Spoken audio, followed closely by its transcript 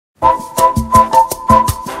Hi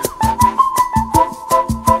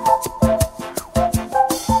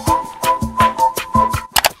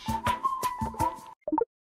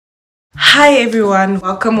everyone,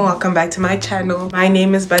 welcome back to my channel. My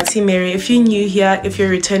name is Mary. If you're new here, if you're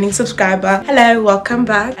a returning subscriber, hello, welcome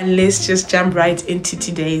back, and let's just jump right into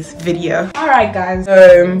today's video. Alright guys,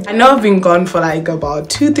 I know I've been gone for like about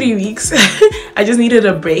 2-3 weeks. I just needed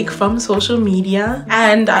a break from social media,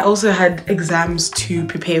 and I also had exams to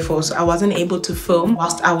prepare for, so I wasn't able to film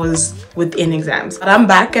whilst I was within exams. But I'm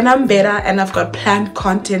back and I'm better, and I've got planned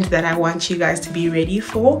content that I want you guys to be ready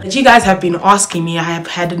for. But you guys have been asking me, I have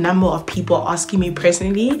had a number of people asking me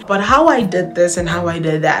personally about how I did this and how I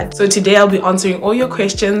did that. So today I'll be answering all your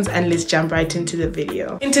questions, and let's jump right into the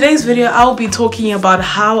video. In today's video, I'll be talking about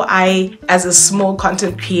how I, as a small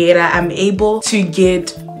content creator, am able to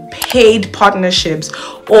get paid partnerships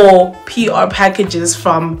or PR packages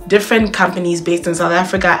from different companies based in South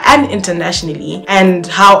Africa and internationally, and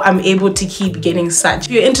how I'm able to keep getting such.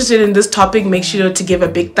 If you're interested in this topic, make sure to give a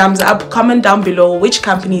big thumbs up, comment down below which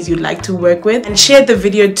companies you'd like to work with, and share the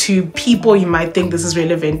video to people you might think this is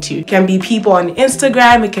relevant to. It can be people on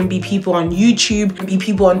Instagram, it can be people on YouTube, it can be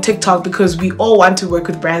people on TikTok, because we all want to work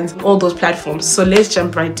with brands on all those platforms. So let's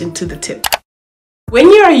jump right into the tip. When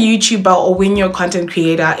you're a YouTuber or when you're a content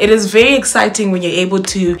creator, it is very exciting when you're able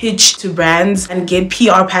to pitch to brands and get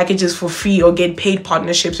PR packages for free or get paid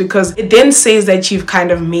partnerships, because it then says that you've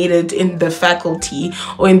kind of made it in the faculty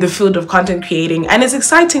or in the field of content creating. And it's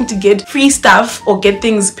exciting to get free stuff or get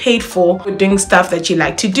things paid for doing stuff that you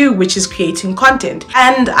like to do, which is creating content.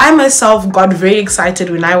 And I myself got very excited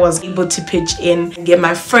when I was able to pitch in and get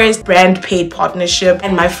my first brand paid partnership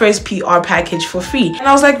and my first PR package for free. And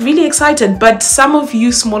I was like really excited, but some of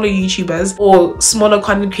you smaller YouTubers or smaller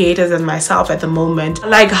content creators than myself at the moment,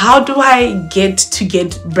 like, how do I get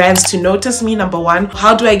brands to notice me? Number one,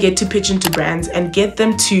 how do I get to pitch into brands and get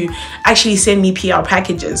them to actually send me PR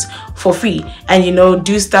packages for free and, you know,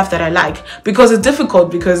 do stuff that I like? Because it's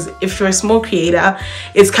difficult, because if you're a small creator,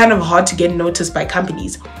 it's kind of hard to get noticed by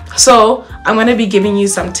companies. So I'm going to be giving you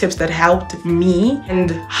some tips that helped me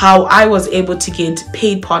and how I was able to get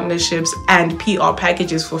paid partnerships and PR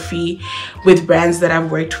packages for free with brands that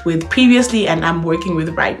I've worked with previously and I'm working with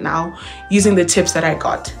right now, using the tips that I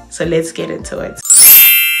got. So let's get into it.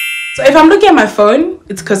 So if I'm looking at my phone,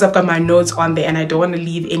 it's because I've got my notes on there and I don't want to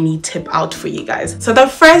leave any tip out for you guys. So the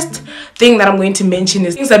first thing that I'm going to mention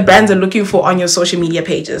is things that brands are looking for on your social media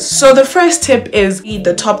pages. So the first tip is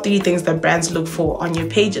the top 3 things that brands look for on your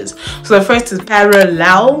pages. So the first is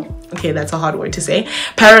parallel. Okay, that's a hard word to say.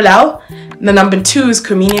 Parallel. The number 2 is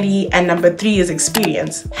community, and number 3 is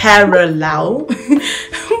experience. Parallel.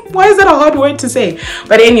 Why is that a hard word to say?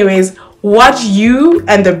 But anyways, what you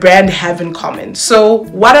and the brand have in common. So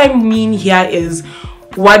what I mean here is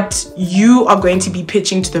what you are going to be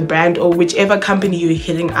pitching to the brand or whichever company you're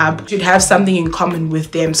hitting up should have something in common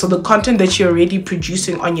with them. So the content that you're already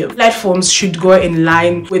producing on your platforms should go in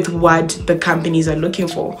line with what the companies are looking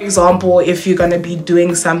for. For example, if you're going to be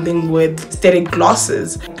doing something with aesthetic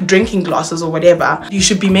glasses, drinking glasses or whatever, you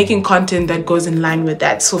should be making content that goes in line with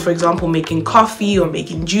that. So for example, making coffee or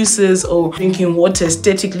making juices or drinking water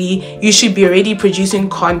aesthetically, you should be already producing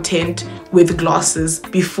content with glasses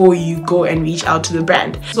before you go and reach out to the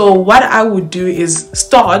brand. So what I would do is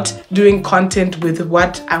start doing content with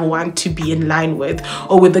what I want to be in line with,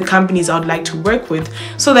 or with the companies I would like to work with,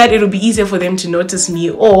 so that it'll be easier for them to notice me,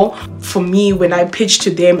 or for me when I pitch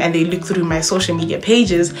to them and they look through my social media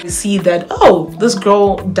pages, they see that, oh, this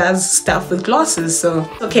girl does stuff with glasses, so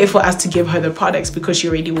it's okay for us to give her the products because she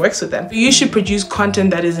already works with them. You should produce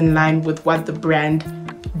content that is in line with what the brand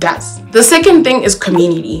does. The second thing is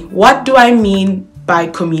community. What do I mean by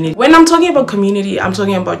community? When I'm talking about community, I'm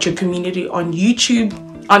talking about your community on YouTube,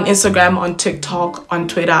 on Instagram, on TikTok, on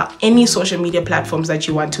Twitter, any social media platforms that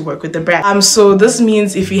you want to work with the brand. So this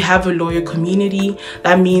means if you have a loyal community,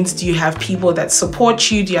 that means do you have people that support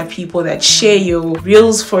you? Do you have people that share your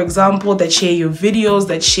reels, for example, that share your videos,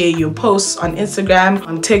 that share your posts on Instagram,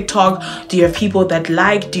 on TikTok? Do you have people that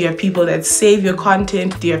like? Do you have people that save your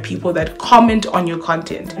content? Do you have people that comment on your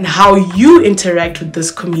content? And how you interact with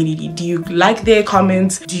this community? Do you like their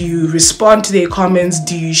comments? Do you respond to their comments?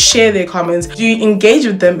 Do you share their comments? Do you engage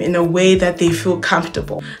with them in a way that they feel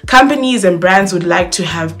comfortable? Companies and brands would like to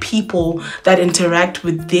have people that interact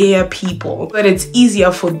with their people, but it's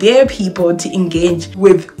easier for their people to engage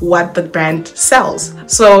with what the brand sells.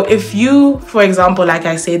 So if you, for example, like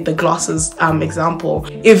I said, the glasses example,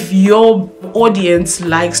 if your audience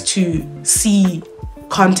likes to see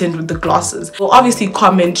content with the glosses. Will obviously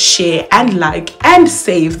comment, share, and like, and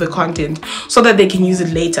save the content so that they can use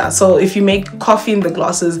it later. So if you make coffee in the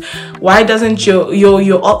glosses, why doesn't your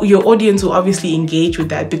audience will obviously engage with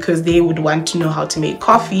that, because they would want to know how to make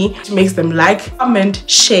coffee, which makes them like, comment,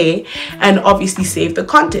 share, and obviously save the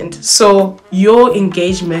content. So your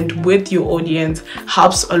engagement with your audience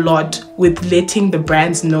helps a lot with letting the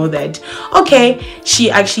brands know that, okay,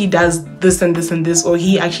 she actually does this and this and this, or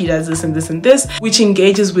he actually does this and this and this, which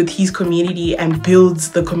engages with his community and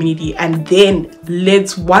builds the community. And then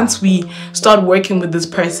once we start working with this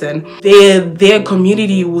person, their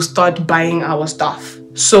community will start buying our stuff.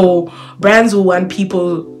 So brands will want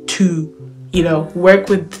people to, you know, work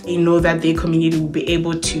with, you know, that their community will be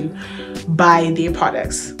able to buy their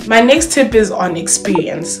products. My next tip is on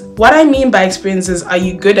experience. What I mean by experience is, are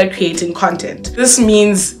you good at creating content? This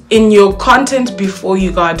means in your content before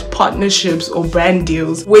you got partnerships or brand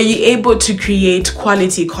deals, were you able to create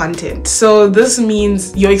quality content? So this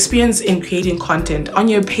means your experience in creating content. On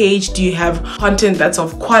your page, do you have content that's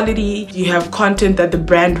of quality? Do you have content that the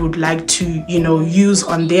brand would like to, you know, use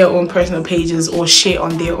on their own personal pages or share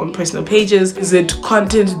on their own personal pages? Is it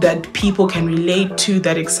content that people can relate to,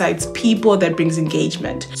 that excites people, that brings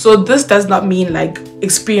engagement? So this does not mean like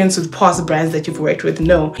experience with past brands that you've worked with.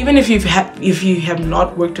 No, even if you have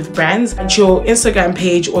not worked with brands, and your Instagram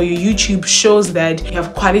page or your YouTube shows that you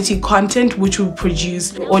have quality content which will produce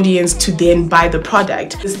the audience to then buy the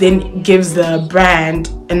product. This then gives the brand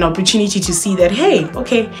an opportunity to see that, hey,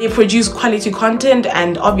 okay, they produce quality content,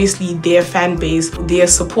 and obviously their fan base, their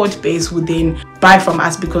support base would then buy from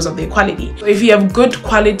us because of their quality. So if you have good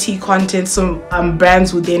quality content, some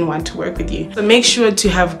brands will then want to work with you. So make sure to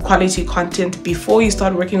have quality content before you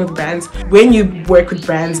start working with brands. When you work with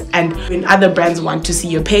brands and when other brands want to see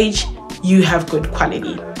your page, you have good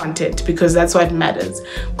quality content, because that's what matters.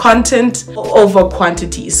 Content over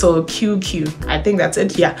quantity. So QQ, I think that's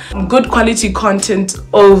it. Yeah, good quality content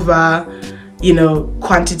over, you know,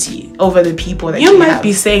 quantity, over the people that you might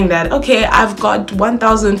be saying that, okay, I've got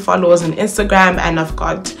 1,000 followers on Instagram and I've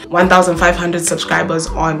got 1,500 subscribers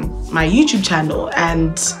on my YouTube channel,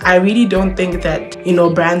 and I really don't think that, you know,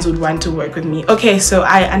 brands would want to work with me. Okay, so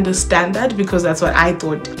I understand that, because that's what I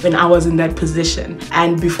thought when I was in that position,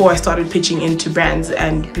 and before I started pitching into brands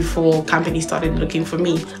and before companies started looking for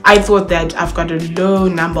me. I thought that I've got a low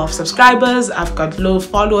number of subscribers, I've got low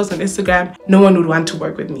followers on Instagram, no one would want to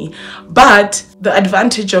work with me. But the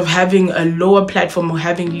advantage of having a lower platform or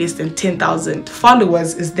having less than 10,000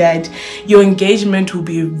 followers is that your engagement will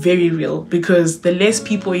be very real, because the less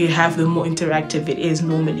people you have, the more interactive it is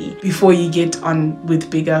normally before you get on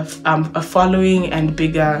with bigger a following and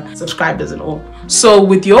bigger subscribers and all. So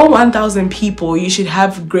with your 1,000 people, you should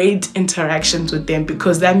have great interactions with them,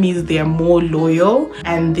 because that means they are more loyal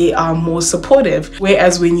and they are more supportive.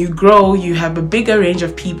 Whereas when you grow, you have a bigger range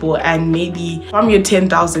of people, and maybe from your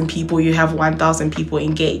 10,000 people, you have 1,000 people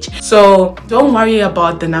engage. So don't worry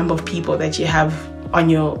about the number of people that you have on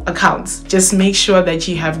your accounts. Just make sure that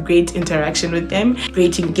you have great interaction with them,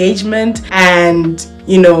 great engagement, and,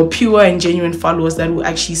 you know, pure and genuine followers that will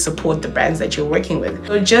actually support the brands that you're working with.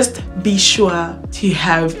 So just be sure to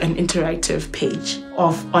have an interactive page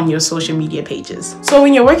on your social media pages. So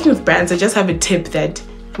when you're working with brands, I just have a tip that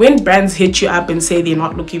when brands hit you up and say they're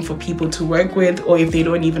not looking for people to work with, or if they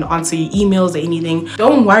don't even answer your emails or anything,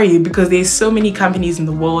 don't worry, because there's so many companies in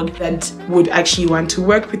the world that would actually want to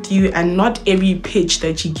work with you, and not every pitch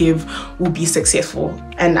that you give will be successful.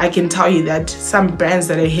 And I can tell you that some brands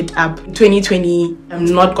that I hit up in 2020 have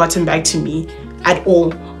not gotten back to me at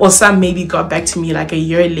all, or some maybe got back to me like a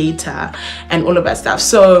year later and all of that stuff.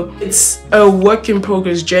 So it's a work in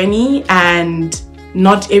progress journey, and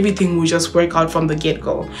not everything will just work out from the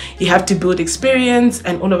get-go. You have to build experience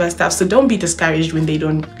and all of that stuff. So don't be discouraged when they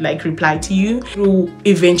don't like reply to you. It will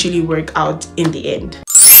eventually work out in the end.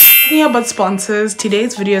 Talking about sponsors,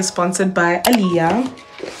 today's video is sponsored by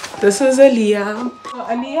Halleluiah. This is Halleluiah. So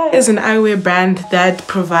Halleluiah is an eyewear brand that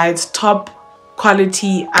provides top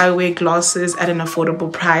quality eyewear glasses at an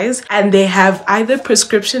affordable price, and they have either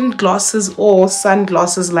prescription glasses or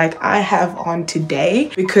sunglasses like I have on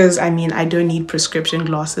today, because I mean, I don't need prescription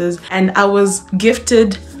glasses. And I was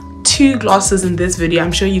gifted 2 glasses in this video.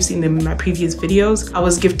 I'm sure you've seen them in my previous videos. I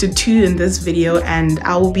was gifted 2 in this video, and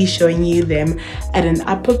I will be showing you them at an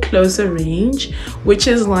upper closer range, which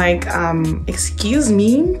is like excuse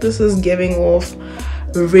me, this is giving off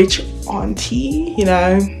rich auntie, you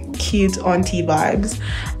know, cute auntie vibes,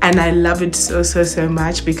 and I love it so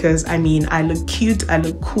much, because I mean, I look cute, I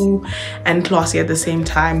look cool and classy at the same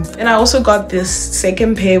time. And I also got this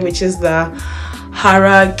second pair, which is the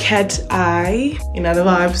Hara cat eye, in other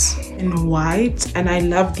vibes, in white. And I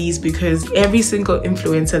love these because every single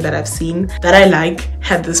influencer that I've seen that I like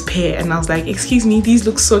had this pair, and I was like, excuse me, these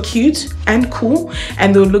look so cute and cool,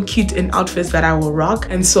 and they'll look cute in outfits that I will rock.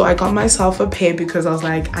 And so I got myself a pair because I was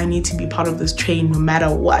like, I need to be part of this train no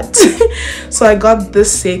matter what. So I got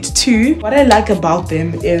this set too. What I like about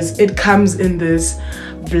them is it comes in this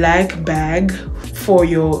black bag for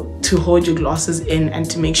to hold your glasses in and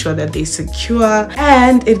to make sure that they're secure,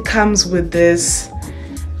 and it comes with this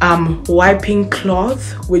wiping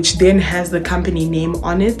cloth, which then has the company name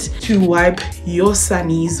on it, to wipe your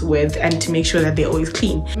sunnies with and to make sure that they're always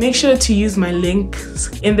clean. Make sure to use my links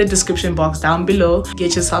in the description box down below.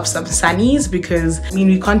 Get yourself some sunnies, because I mean,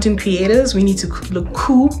 we're content creators, we need to look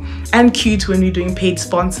cool and cute when we're doing paid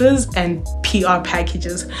sponsors and PR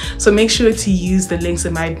packages. So make sure to use the links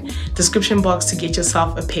in my description box to get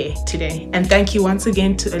yourself a pair today. And thank you once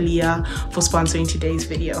again to Halleluiah for sponsoring today's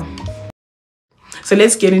video. So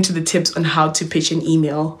let's get into the tips on how to pitch an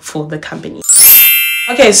email for the company.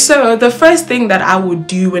 Okay, so the first thing that I would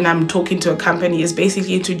do when I'm talking to a company is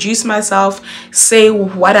basically introduce myself, say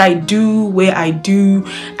what I do, where I do,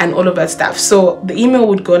 and all of that stuff. So the email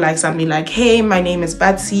would go like something like, hey, my name is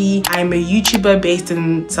Batsy. I'm a YouTuber based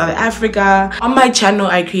in South Africa. On my channel,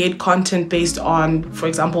 I create content based on, for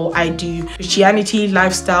example, I do Christianity,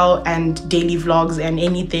 lifestyle, and daily vlogs and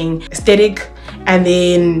anything aesthetic. And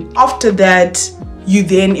then after that, you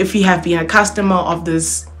then, if you have been a customer of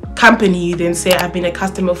this company, you then say, I've been a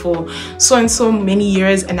customer for so and so many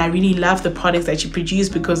years, and I really love the products that you produce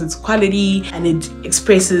because it's quality and it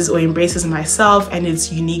expresses or embraces myself and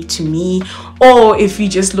it's unique to me. Or if you're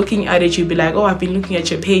just looking at it, you'll be like, oh, I've been looking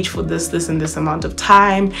at your page for this and this amount of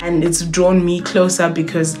time, and it's drawn me closer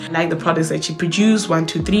because I like the products that you produce, 1,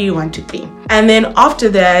 2, 3, 1, 2, 3. And then after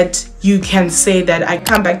that, you can say that I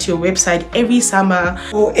come back to your website every summer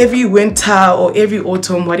or every winter or every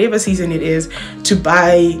autumn, whatever season it is, to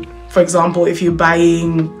buy, for example, if you're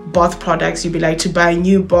buying bath products, you'd be like, to buy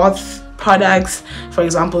new bath products, for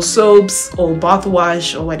example, soaps or bath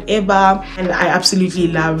wash or whatever. And I absolutely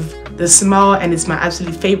love the smell, and it's my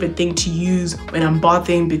absolute favorite thing to use when I'm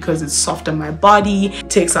bathing because it's soft on my body, it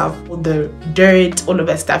takes off all the dirt, all of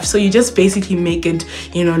that stuff. So you just basically make it,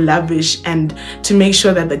 you know, lavish, and to make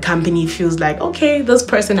sure that the company feels like, okay, this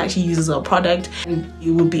person actually uses our product, and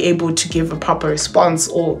you will be able to give a proper response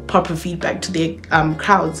or proper feedback to their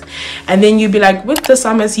crowds. And then you'll be like, with the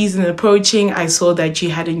summer season approaching, I saw that you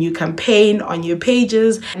had a new campaign on your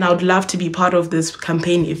pages, and I would love to be part of this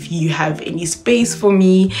campaign. If you have any space for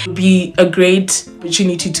me, it would be a great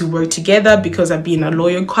opportunity to work together because I've been a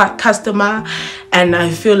loyal customer, and I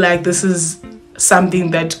feel like this is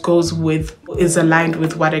something that is aligned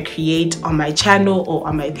with what I create on my channel or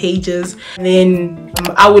on my pages. And then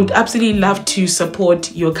I would absolutely love to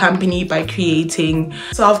support your company by creating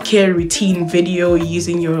self-care routine video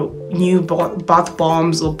using your new bath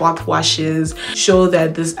bombs or bath washes. Show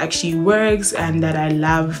that this actually works and that I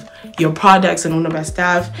love your products and all of that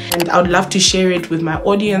stuff. And I would love to share it with my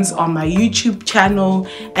audience on my YouTube channel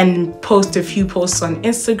and post a few posts on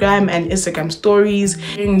Instagram and Instagram stories,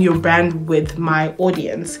 sharing your brand with my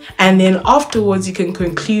audience. And then afterwards, you can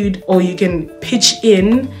conclude, or you can pitch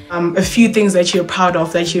in a few things that you're proud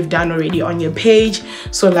of that you've done already on your page.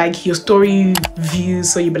 So like your story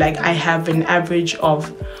views, so you'd be like, I have an average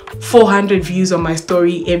of 400 views on my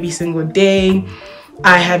story every single day.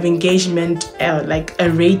 I have engagement, like a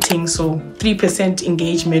rating, so 3%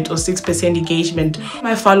 engagement or 6% engagement.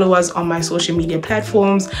 My followers on my social media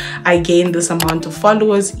platforms, I gain this amount of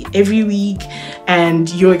followers every week, and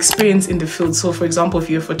your experience in the field. So for example, if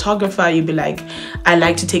you're a photographer, you'd be like, I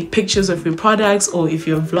like to take pictures of your products. Or if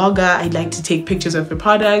you're a vlogger, I'd like to take pictures of your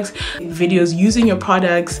products, videos using your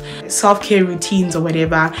products, self-care routines or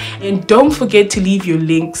whatever. And don't forget to leave your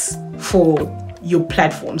links for your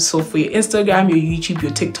platforms. So for your Instagram, your YouTube, your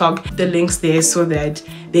TikTok, the links there so that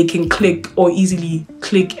they can click or easily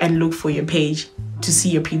click and look for your page to see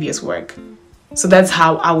your previous work. So that's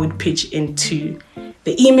how I would pitch into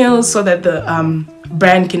the emails, so that the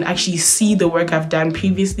brand can actually see the work I've done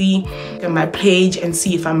previously on my page and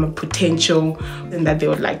see if I'm a potential and that they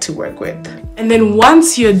would like to work with. And then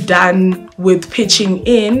once you're done with pitching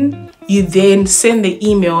in, you then send the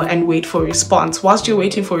email and wait for a response. Whilst you're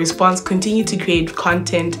waiting for a response, continue to create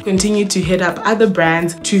content, continue to hit up other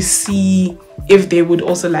brands to see if they would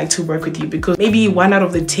also like to work with you, because maybe 1 out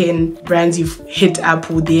of the 10 brands you've hit up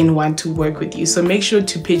will then want to work with you. So make sure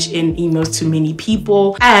to pitch in emails to many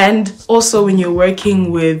people. And also when you're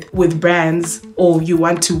working with brands, or you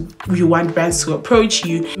want brands to approach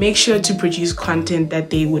you, make sure to produce content that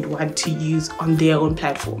they would want to use on their own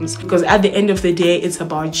platforms, because at the end of the day, it's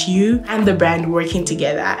about you and the brand working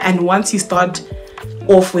together. And once you start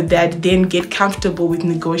off with that, then get comfortable with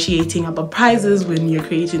negotiating about prices when you're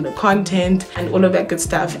creating the content and all of that good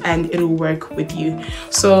stuff, and it'll work with you.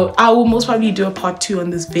 So I will most probably do a part 2 on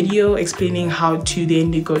this video explaining how to then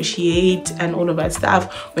negotiate and all of that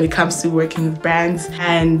stuff when it comes to working with brands.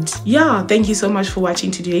 And yeah, thank you so much for watching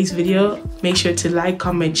today's video. Make sure to like,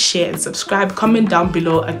 comment, share, and subscribe. Comment down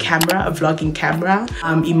below a vlogging camera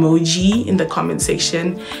emoji in the comment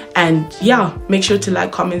section. And yeah, make sure to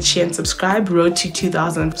like, comment, share, and subscribe. Road to 2,000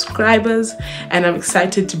 subscribers, and I'm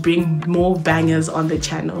excited to bring more bangers on the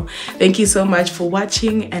channel. Thank you so much for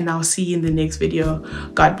watching, and I'll see you in the next video.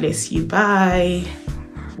 God bless you. Bye.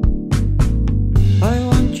 I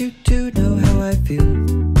want you to know how I feel.